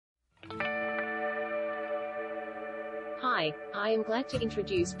Hi, I am glad to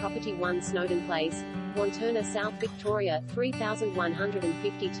introduce Property 1 Snowden Place, Wantirna, South Victoria,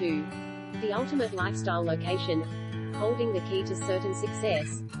 3152. The ultimate lifestyle location, holding the key to certain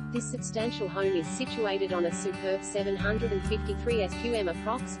success. This substantial home is situated on a superb 753 SQM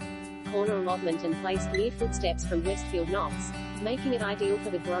approx. Corner allotment and placed near footsteps from Westfield Knox, making it ideal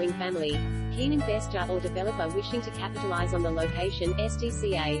for the growing family, keen investor or developer wishing to capitalize on the location.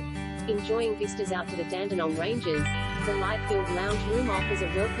 SDCA. Enjoying vistas out to the Dandenong Ranges, the light-filled lounge room offers a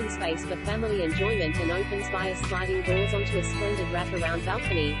welcome space for family enjoyment and opens via sliding doors onto a splendid wraparound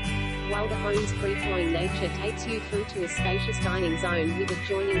balcony, while the home's free-flowing nature takes you through to a spacious dining zone with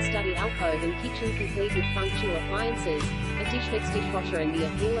adjoining study alcove and kitchen complete with functional appliances, a dishwasher and the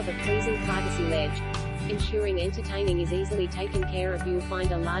appeal of a pleasing privacy ledge. Ensuring entertaining is easily taken care of, you'll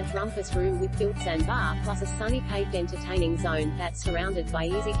find a large rumpus room with built-in bar plus a sunny paved entertaining zone that's surrounded by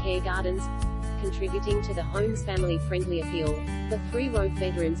easy care gardens, contributing to the home's family-friendly appeal. The 3 robe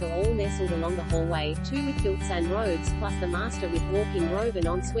bedrooms are all nestled along the hallway, 2 with built-in robes plus the master with walk-in robe and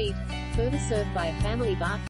ensuite, further served by a family bath.